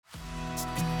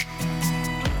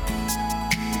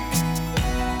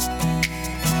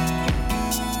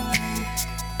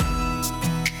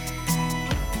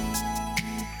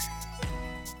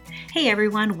Hey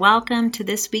everyone, welcome to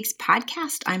this week's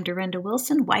podcast. I'm Dorinda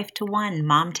Wilson, wife to one,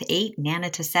 mom to eight, nana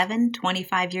to seven,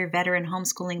 25-year veteran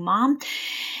homeschooling mom.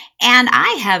 And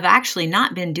I have actually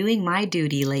not been doing my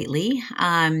duty lately.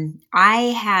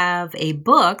 I have a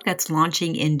book that's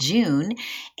launching in June,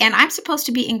 and I'm supposed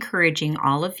to be encouraging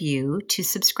all of you to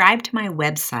subscribe to my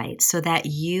website so that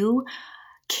you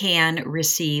can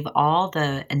receive all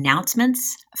the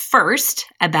announcements first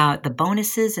about the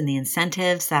bonuses and the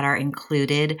incentives that are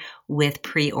included with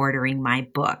pre-ordering my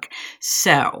book.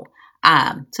 So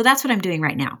that's what I'm doing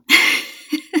right now.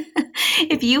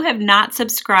 If you have not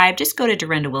subscribed, just go to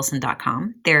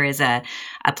dorindawilson.com. There is a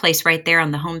place right there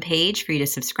on the homepage for you to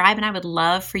subscribe, and I would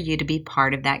love for you to be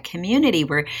part of that community.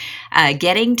 We're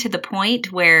getting to the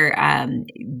point where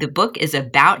the book is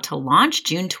about to launch.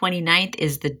 June 29th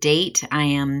is the date. I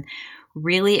am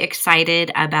really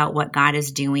excited about what God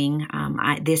is doing.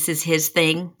 This is His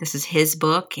thing. This is His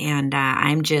book, and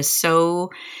I'm just so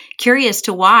curious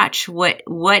to watch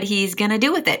what He's going to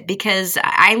do with it, because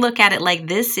I look at it like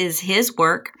this is His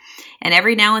work, and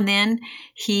every now and then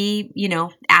He,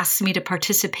 asks me to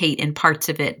participate in parts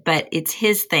of it, but it's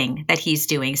His thing that He's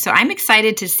doing. So I'm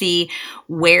excited to see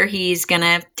where He's going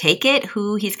to take it,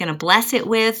 who He's going to bless it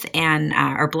with, and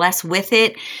or bless with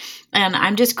it. And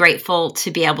I'm just grateful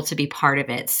to be able to be part of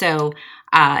it. So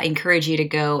I encourage you to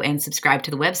go and subscribe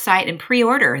to the website and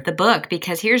pre-order the book,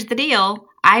 because here's the deal.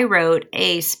 I wrote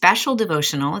a special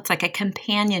devotional. It's like a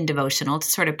companion devotional to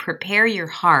sort of prepare your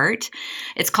heart.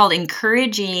 It's called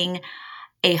Encouraging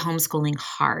a Homeschooling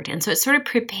Heart. And so it sort of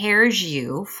prepares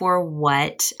you for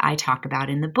what I talk about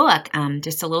in the book.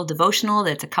 Just a little devotional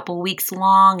that's a couple weeks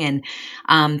long, and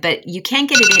but you can't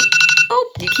get it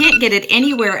you can't get it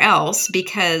anywhere else,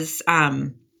 because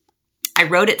I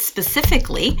wrote it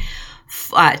specifically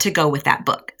to go with that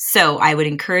book. So I would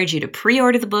encourage you to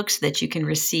pre-order the book so that you can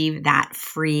receive that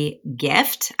free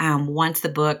gift. Once the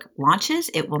book launches,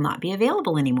 it will not be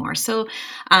available anymore. So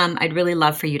I'd really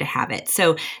love for you to have it.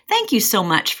 So thank you so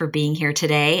much for being here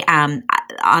today.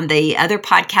 On the other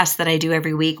podcasts that I do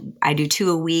every week, I do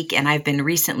 2 a week, and I've been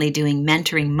recently doing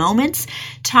mentoring moments,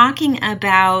 talking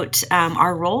about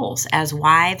our roles as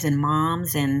wives and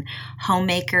moms and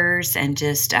homemakers, and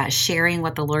just sharing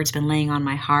what the Lord's been laying on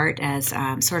my heart as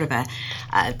sort of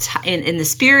in the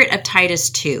spirit of Titus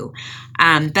 2.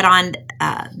 But on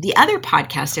the other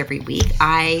podcast every week,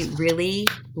 I really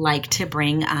like to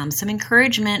bring some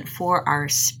encouragement for our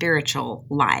spiritual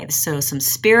lives. So some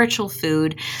spiritual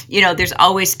food. There's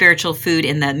always spiritual food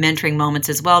in the mentoring moments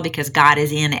as well, because God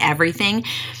is in everything.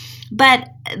 But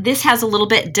this has a little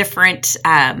bit different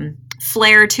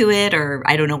flair to it, or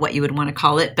I don't know what you would want to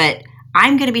call it, but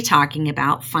I'm going to be talking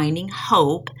about finding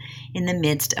hope in the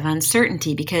midst of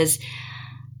uncertainty, because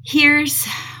here's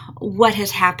what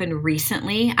has happened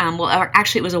recently.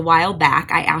 Actually, it was a while back.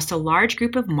 I asked a large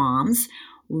group of moms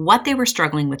what they were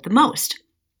struggling with the most,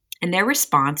 and their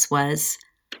response was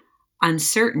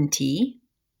uncertainty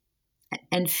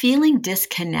and feeling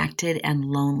disconnected and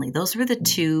lonely. Those were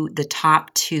the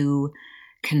top two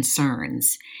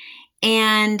concerns,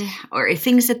 or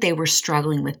things that they were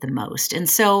struggling with the most. And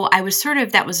so I was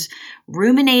that was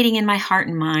ruminating in my heart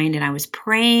and mind, and I was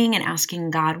praying and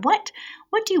asking God, what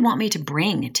do you want me to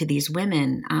bring to these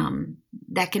women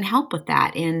that can help with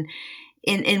that? And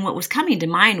what was coming to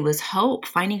mind was hope,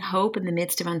 finding hope in the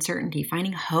midst of uncertainty,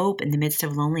 finding hope in the midst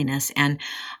of loneliness, and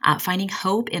finding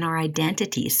hope in our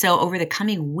identity. So over the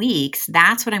coming weeks,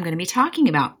 that's what I'm going to be talking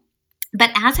about.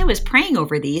 But as I was praying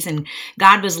over these, and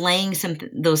God was laying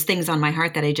those things on my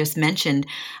heart that I just mentioned,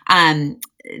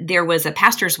 there was a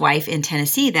pastor's wife in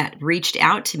Tennessee that reached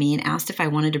out to me and asked if I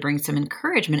wanted to bring some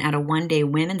encouragement at a one-day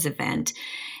women's event,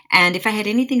 and if I had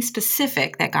anything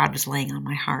specific that God was laying on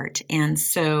my heart. And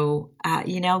so,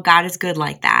 God is good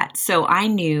like that. So I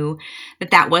knew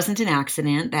that wasn't an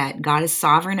accident, that God is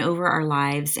sovereign over our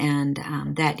lives, and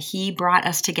that He brought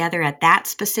us together at that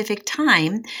specific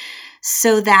time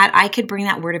so that I could bring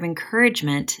that word of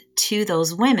encouragement to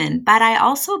those women. But I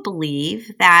also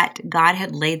believe that God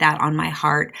had laid that on my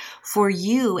heart for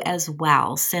you as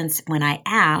well, since when I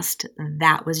asked,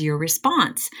 that was your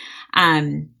response.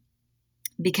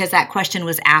 Because that question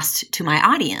was asked to my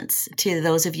audience, to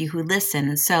those of you who listen.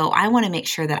 And so I want to make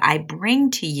sure that I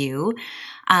bring to you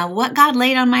what God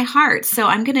laid on my heart. So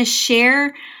I'm going to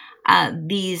share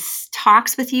these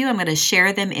talks with you. I'm going to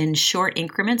share them in short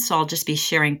increments. So I'll just be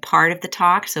sharing part of the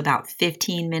talk, so about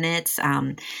 15 minutes.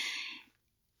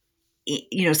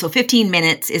 So 15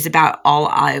 minutes is about all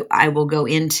I will go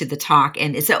into the talk.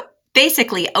 And so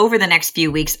basically, over the next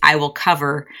few weeks, I will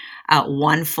cover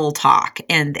one full talk,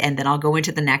 and then I'll go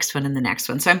into the next one and the next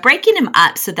one. So I'm breaking them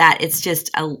up so that it's just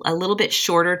a little bit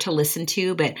shorter to listen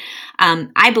to. But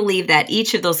I believe that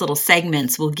each of those little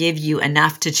segments will give you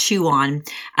enough to chew on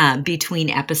between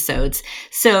episodes.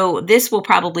 So this will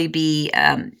probably be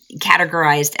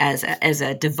categorized as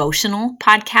a devotional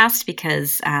podcast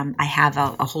because I have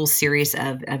a whole series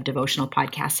of devotional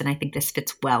podcasts, and I think this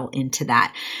fits well into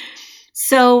that.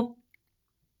 So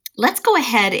let's go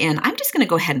ahead, and I'm just going to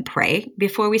go ahead and pray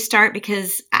before we start,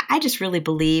 because I just really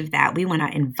believe that we want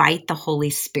to invite the Holy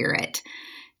Spirit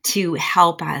to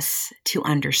help us to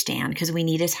understand, because we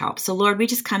need his help. So Lord, we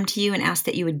just come to you and ask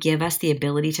that you would give us the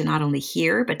ability to not only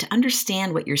hear, but to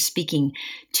understand what you're speaking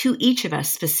to each of us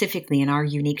specifically in our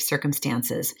unique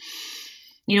circumstances.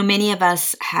 You know, many of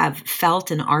us have felt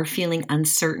and are feeling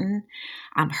uncertain,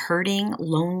 hurting,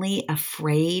 lonely,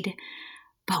 afraid,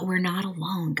 but we're not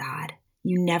alone, God.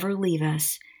 You never leave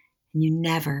us, and you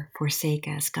never forsake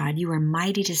us. God, you are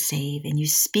mighty to save, and you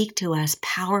speak to us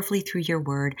powerfully through your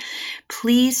word.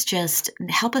 Please just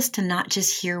help us to not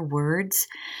just hear words,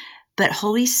 but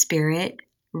Holy Spirit,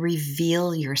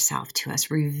 reveal yourself to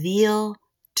us. Reveal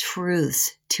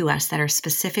truths to us that are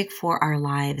specific for our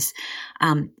lives,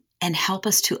 and help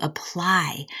us to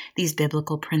apply these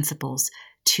biblical principles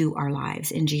to our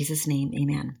lives. In Jesus' name,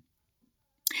 amen.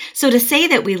 So to say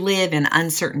that we live in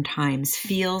uncertain times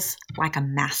feels like a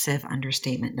massive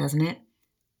understatement, doesn't it?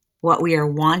 What we are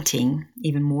wanting,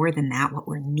 even more than that, what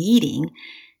we're needing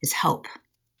is hope.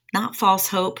 Not false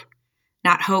hope,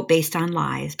 not hope based on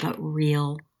lies, but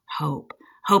real hope.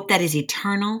 Hope that is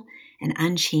eternal and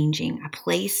unchanging, a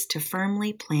place to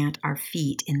firmly plant our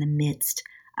feet in the midst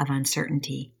of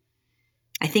uncertainty.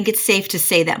 I think it's safe to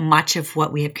say that much of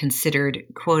what we have considered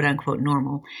quote unquote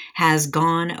normal has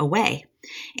gone away,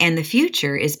 and the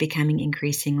future is becoming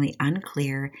increasingly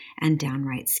unclear and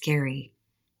downright scary.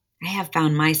 I have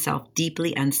found myself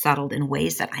deeply unsettled in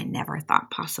ways that I never thought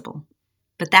possible.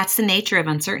 But that's the nature of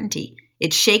uncertainty.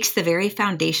 It shakes the very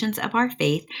foundations of our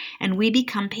faith, and we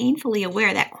become painfully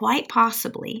aware that quite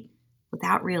possibly,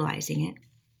 without realizing it,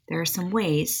 there are some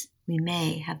ways we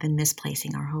may have been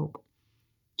misplacing our hope.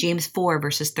 James 4,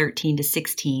 verses 13 to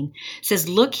 16 says,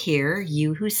 "Look here,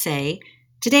 you who say,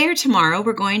 'Today or tomorrow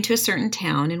we're going to a certain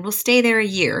town and we'll stay there a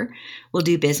year. We'll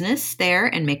do business there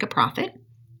and make a profit.'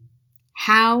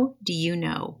 How do you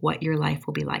know what your life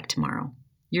will be like tomorrow?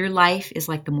 Your life is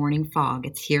like the morning fog.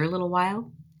 It's here a little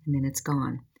while and then it's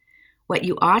gone. What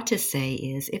you ought to say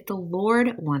is, 'If the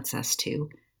Lord wants us to,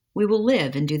 we will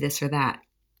live and do this or that.'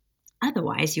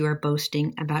 Otherwise, you are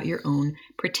boasting about your own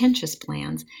pretentious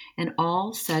plans, and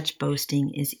all such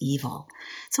boasting is evil."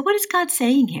 So what is God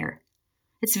saying here?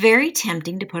 It's very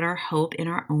tempting to put our hope in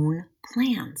our own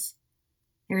plans.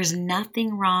 There is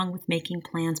nothing wrong with making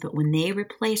plans, but when they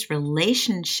replace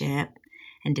relationship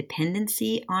and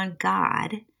dependency on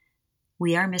God,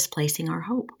 we are misplacing our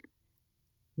hope.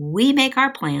 We make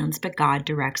our plans, but God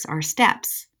directs our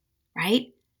steps,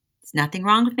 right? There's nothing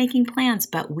wrong with making plans,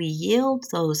 but we yield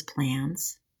those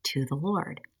plans to the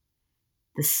Lord.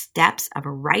 The steps of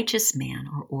a righteous man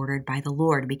are ordered by the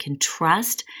Lord. We can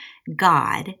trust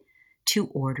God to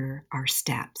order our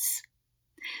steps.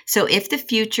 So if the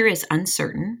future is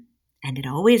uncertain, and it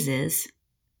always is,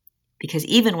 because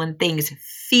even when things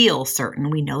feel certain,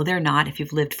 we know they're not. If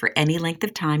you've lived for any length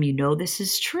of time, you know this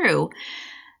is true.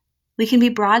 We can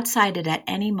be broadsided at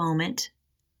any moment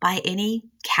by any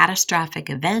catastrophic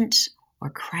event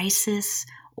or crisis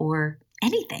or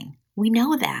anything. We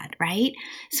know that, right?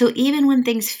 So even when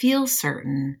things feel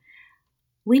certain,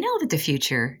 we know that the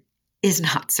future is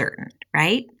not certain,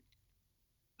 right?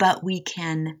 But we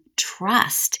can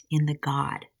trust in the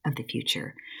God of the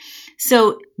future.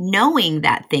 So knowing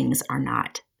that things are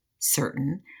not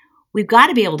certain, we've got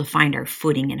to be able to find our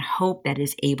footing in hope that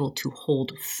is able to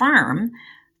hold firm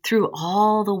through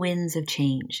all the winds of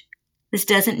change. This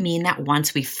doesn't mean that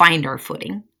once we find our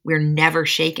footing, we're never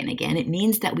shaken again. It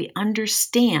means that we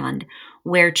understand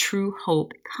where true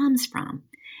hope comes from.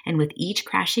 And with each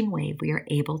crashing wave, we are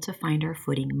able to find our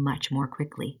footing much more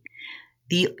quickly.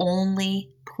 The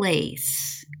only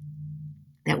place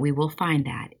that we will find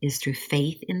that is through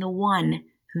faith in the one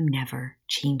who never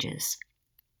changes,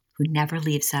 who never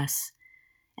leaves us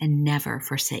and never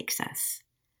forsakes us.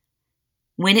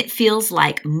 When it feels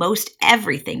like most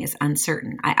everything is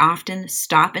uncertain, I often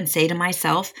stop and say to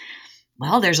myself,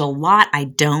 well, there's a lot I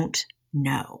don't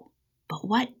know. But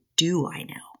what do I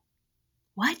know?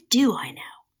 What do I know?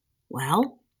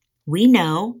 Well, we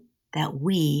know that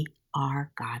we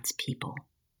are God's people.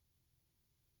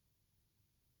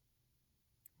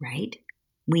 Right?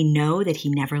 We know that He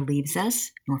never leaves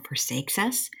us nor forsakes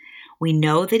us. We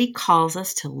know that He calls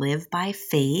us to live by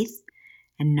faith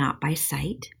and not by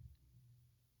sight.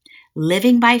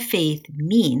 Living by faith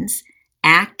means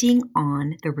acting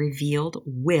on the revealed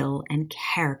will and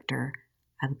character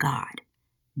of God,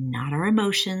 not our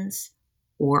emotions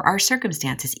or our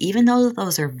circumstances, even though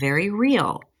those are very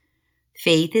real.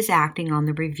 Faith is acting on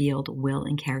the revealed will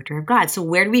and character of God. So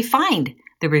where do we find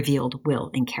the revealed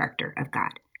will and character of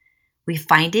God? We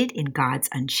find it in God's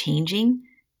unchanging,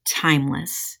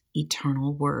 timeless,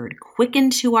 eternal word,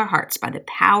 quickened to our hearts by the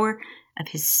power of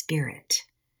His Spirit.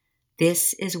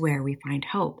 This is where we find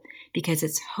hope, because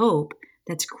it's hope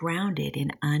that's grounded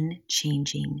in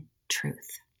unchanging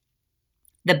truth.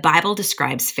 The Bible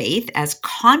describes faith as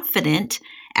confident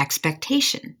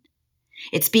expectation.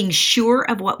 It's being sure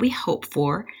of what we hope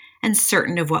for and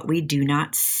certain of what we do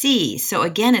not see. So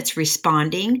again, it's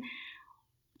responding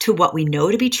to what we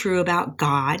know to be true about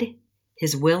God,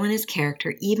 His will and His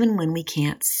character, even when we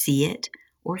can't see it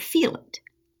or feel it.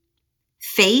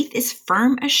 Faith is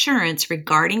firm assurance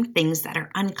regarding things that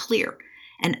are unclear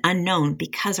and unknown,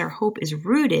 because our hope is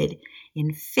rooted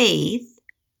in faith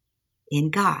in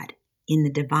God, in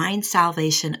the divine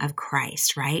salvation of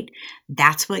Christ, right?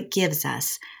 That's what gives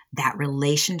us that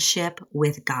relationship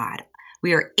with God.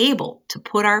 We are able to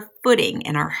put our footing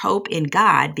and our hope in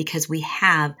God because we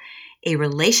have a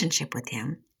relationship with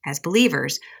Him. As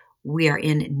believers, we are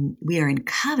in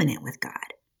covenant with God,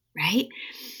 right?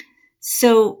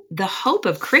 So the hope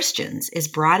of Christians is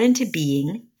brought into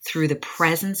being through the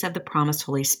presence of the promised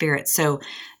Holy Spirit. So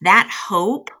that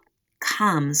hope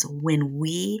comes when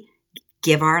we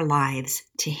give our lives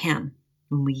to Him,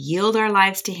 when we yield our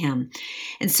lives to Him.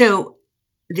 And so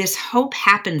this hope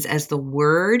happens as the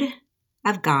Word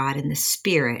of God and the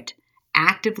Spirit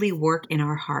actively work in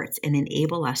our hearts and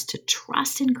enable us to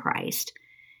trust in Christ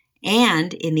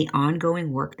and in the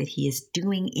ongoing work that He is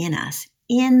doing in us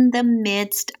in the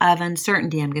midst of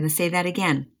uncertainty. I'm going to say that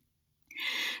again.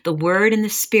 The Word and the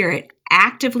Spirit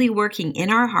actively working in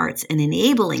our hearts and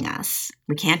enabling us,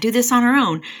 we can't do this on our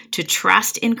own, to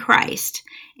trust in Christ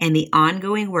and the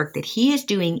ongoing work that He is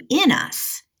doing in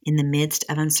us in the midst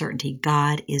of uncertainty.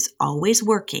 God is always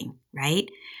working, right?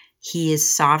 He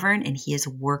is sovereign and He is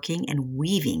working and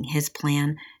weaving His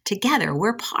plan together.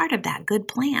 We're part of that good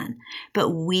plan, but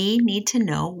we need to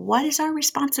know what is our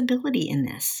responsibility in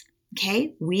this,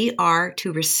 okay? We are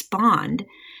to respond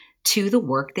to the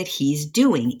work that He's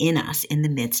doing in us in the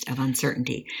midst of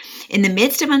uncertainty. In the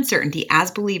midst of uncertainty,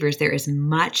 as believers, there is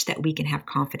much that we can have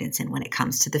confidence in when it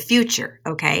comes to the future,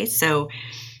 okay? So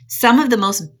some of the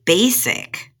most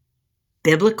basic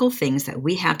biblical things that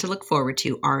we have to look forward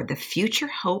to are the future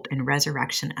hope and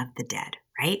resurrection of the dead,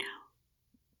 right?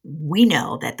 We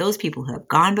know that those people who have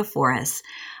gone before us,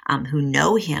 who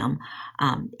know Him,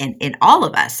 and all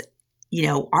of us,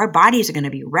 our bodies are going to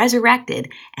be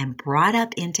resurrected and brought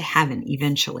up into heaven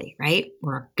eventually, right?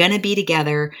 We're going to be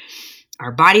together.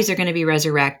 Our bodies are going to be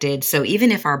resurrected. So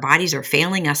even if our bodies are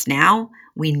failing us now,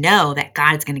 we know that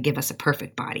God's going to give us a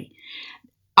perfect body.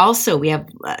 Also, we have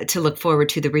to look forward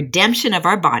to the redemption of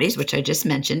our bodies, which I just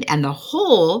mentioned, and the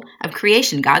whole of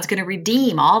creation. God's going to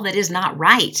redeem all that is not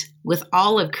right with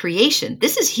all of creation.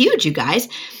 This is huge, you guys.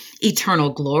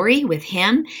 Eternal glory with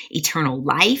Him, eternal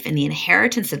life and the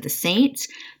inheritance of the saints,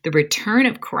 the return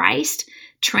of Christ,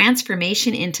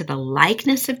 transformation into the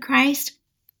likeness of Christ,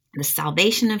 the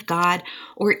salvation of God,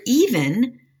 or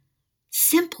even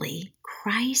simply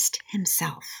Christ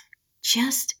Himself,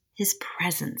 just His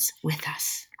presence with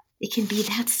us. It can be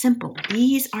that simple.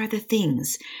 These are the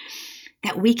things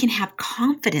that we can have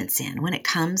confidence in when it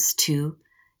comes to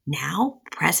now,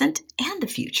 present, and the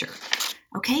future.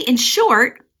 Okay, in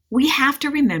short, we have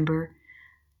to remember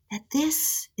that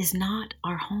this is not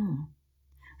our home.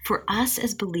 For us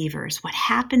as believers, what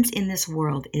happens in this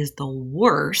world is the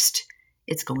worst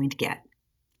it's going to get.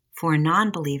 For a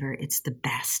non-believer, it's the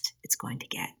best it's going to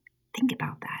get. Think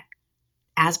about that.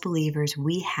 As believers,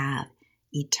 we have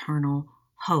eternal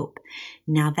hope.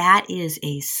 Now, that is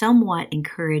a somewhat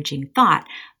encouraging thought,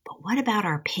 but what about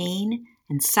our pain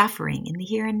and suffering in the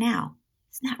here and now?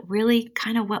 Isn't that really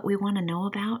kind of what we want to know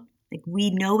about? Like, we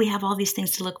know we have all these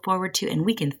things to look forward to, and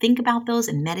we can think about those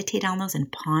and meditate on those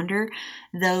and ponder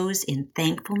those in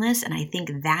thankfulness. And I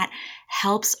think that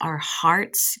helps our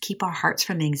hearts, keep our hearts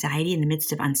from anxiety in the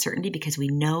midst of uncertainty, because we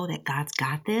know that God's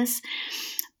got this.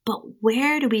 But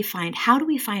how do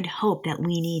we find hope that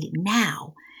we need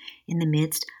now in the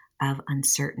midst of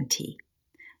uncertainty?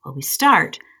 Well, we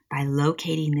start by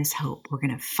locating this hope. We're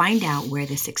going to find out where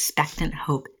this expectant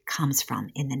hope comes from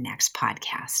in the next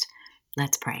podcast.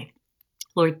 Let's pray.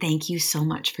 Lord, thank you so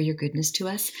much for your goodness to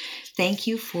us. Thank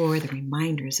you for the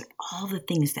reminders of all the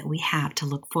things that we have to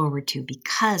look forward to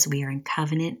because we are in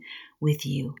covenant with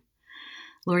you.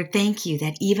 Lord, thank you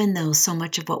that even though so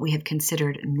much of what we have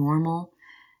considered normal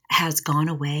has gone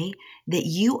away, that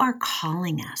you are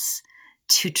calling us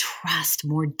to trust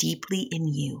more deeply in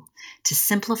you, to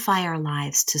simplify our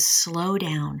lives, to slow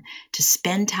down, to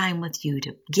spend time with you,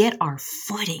 to get our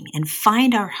footing and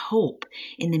find our hope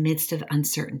in the midst of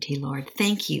uncertainty, Lord.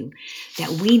 Thank you that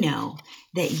we know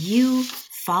that you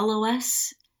follow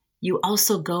us. You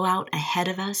also go out ahead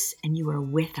of us and you are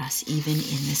with us even in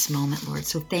this moment, Lord.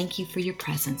 So thank you for your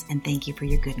presence and thank you for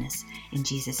your goodness. In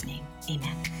Jesus' name,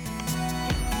 amen.